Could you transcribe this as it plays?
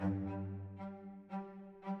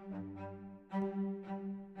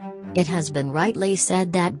It has been rightly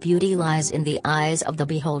said that beauty lies in the eyes of the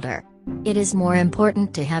beholder. It is more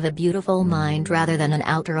important to have a beautiful mind rather than an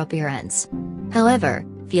outer appearance. However,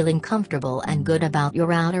 feeling comfortable and good about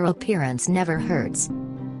your outer appearance never hurts.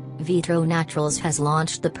 Vitro Naturals has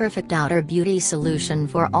launched the perfect outer beauty solution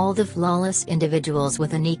for all the flawless individuals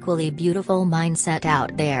with an equally beautiful mindset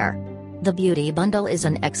out there. The Beauty Bundle is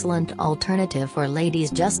an excellent alternative for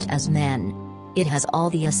ladies just as men. It has all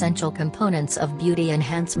the essential components of beauty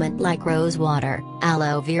enhancement like rose water,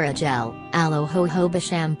 aloe vera gel, aloe jojoba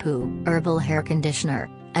shampoo, herbal hair conditioner,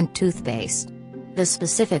 and toothpaste. The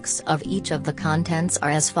specifics of each of the contents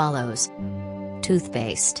are as follows.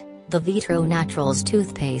 Toothpaste. The Vitro Naturals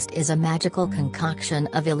toothpaste is a magical concoction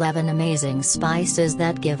of 11 amazing spices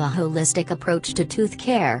that give a holistic approach to tooth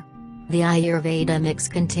care. The Ayurveda mix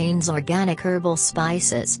contains organic herbal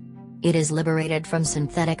spices. It is liberated from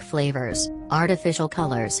synthetic flavors, artificial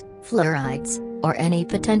colors, fluorides, or any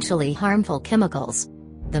potentially harmful chemicals.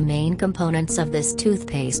 The main components of this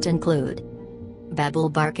toothpaste include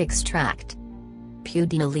babul bark extract,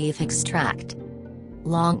 pudeena leaf extract,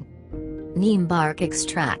 long neem bark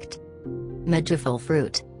extract, medjool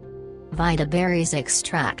fruit, vita berries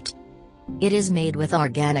extract. It is made with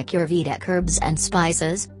organic Ayurvedic herbs and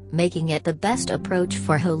spices, making it the best approach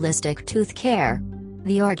for holistic tooth care.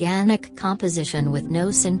 The organic composition with no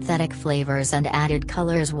synthetic flavors and added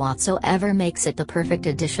colors whatsoever makes it the perfect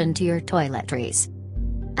addition to your toiletries.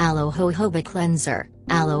 Aloe jojoba cleanser.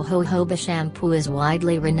 Aloe jojoba shampoo is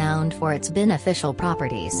widely renowned for its beneficial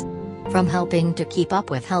properties. From helping to keep up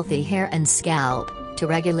with healthy hair and scalp, to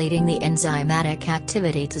regulating the enzymatic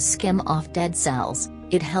activity to skim off dead cells,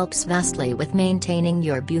 it helps vastly with maintaining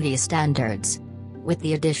your beauty standards. With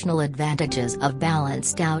the additional advantages of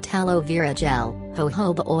balanced out aloe vera gel,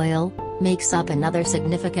 jojoba oil makes up another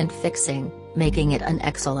significant fixing, making it an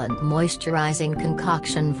excellent moisturizing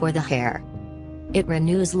concoction for the hair. It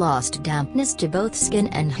renews lost dampness to both skin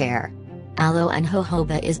and hair. Aloe and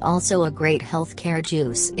jojoba is also a great healthcare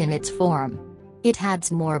juice in its form. It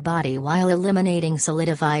adds more body while eliminating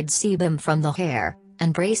solidified sebum from the hair,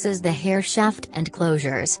 and braces the hair shaft and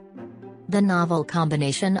closures. The novel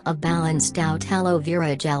combination of balanced out aloe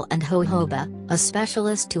vera gel and jojoba, a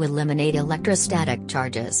specialist to eliminate electrostatic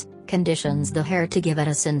charges, conditions the hair to give it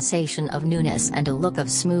a sensation of newness and a look of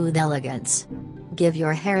smooth elegance. Give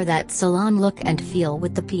your hair that salon look and feel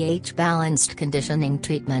with the pH-balanced conditioning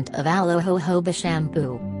treatment of aloe jojoba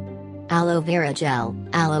shampoo. Aloe vera gel.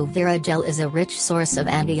 Aloe vera gel is a rich source of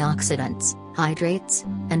antioxidants, hydrates,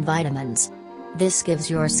 and vitamins. This gives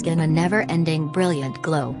your skin a never-ending brilliant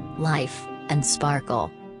glow, life, and sparkle.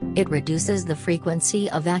 It reduces the frequency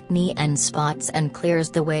of acne and spots and clears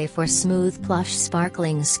the way for smooth plush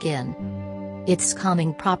sparkling skin. Its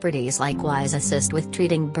calming properties likewise assist with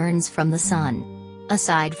treating burns from the sun.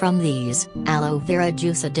 Aside from these, aloe vera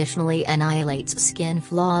juice additionally annihilates skin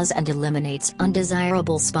flaws and eliminates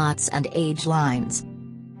undesirable spots and age lines.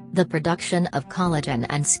 The production of collagen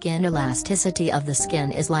and skin elasticity of the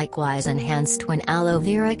skin is likewise enhanced when aloe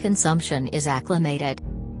vera consumption is acclimated.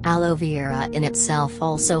 Aloe vera in itself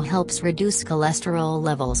also helps reduce cholesterol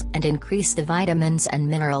levels and increase the vitamins and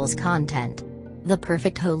minerals content. The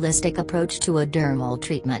perfect holistic approach to a dermal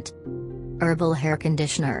treatment. Herbal hair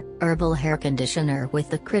conditioner. Herbal hair conditioner with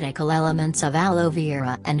the critical elements of aloe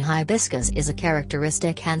vera and hibiscus is a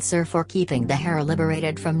characteristic answer for keeping the hair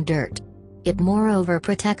liberated from dirt. It moreover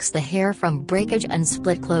protects the hair from breakage and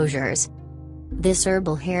split closures. This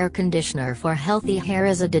herbal hair conditioner for healthy hair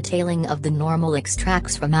is a detailing of the normal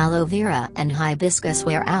extracts from aloe vera and hibiscus,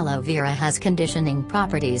 where aloe vera has conditioning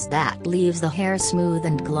properties that leaves the hair smooth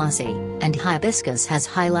and glossy, and hibiscus has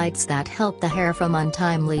highlights that help the hair from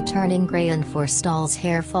untimely turning gray and forestalls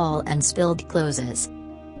hair fall and spilled closes.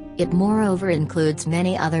 It moreover includes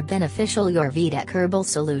many other beneficial Ayurvedic herbal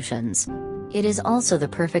solutions. It is also the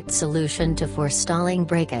perfect solution to forestalling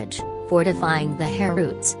breakage, fortifying the hair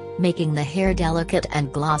roots, making the hair delicate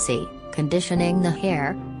and glossy, conditioning the hair,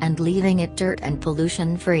 and leaving it dirt and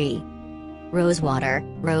pollution-free. Rosewater.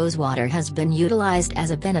 Rosewater has been utilized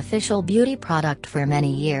as a beneficial beauty product for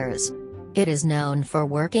many years. It is known for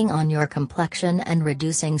working on your complexion and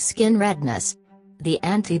reducing skin redness. The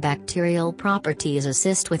antibacterial properties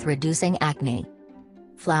assist with reducing acne.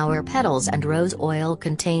 Flower petals and rose oil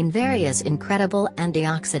contain various incredible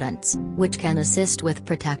antioxidants, which can assist with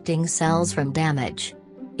protecting cells from damage.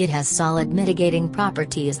 It has solid mitigating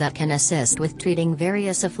properties that can assist with treating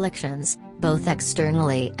various afflictions, both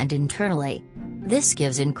externally and internally. This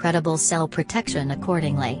gives incredible cell protection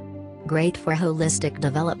accordingly. Great for holistic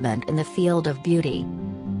development in the field of beauty.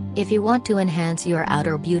 If you want to enhance your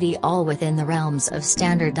outer beauty all within the realms of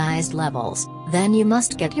standardized levels, then you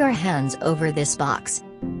must get your hands over this box.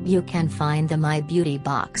 You can find the My Beauty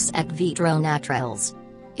box at Vitro Naturals.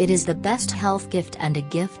 It is the best health gift and a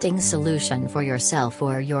gifting solution for yourself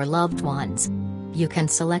or your loved ones. You can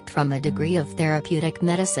select from a degree of therapeutic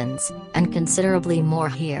medicines, and considerably more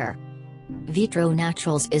here. Vitro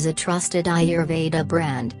Naturals is a trusted Ayurveda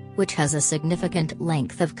brand, which has a significant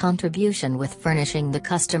length of contribution with furnishing the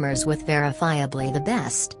customers with verifiably the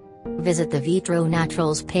best. Visit the Vitro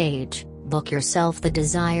Naturals page, book yourself the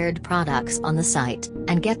desired products on the site,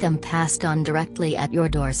 and get them passed on directly at your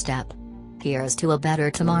doorstep. Here's to a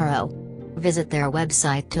better tomorrow. Visit their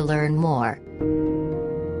website to learn more.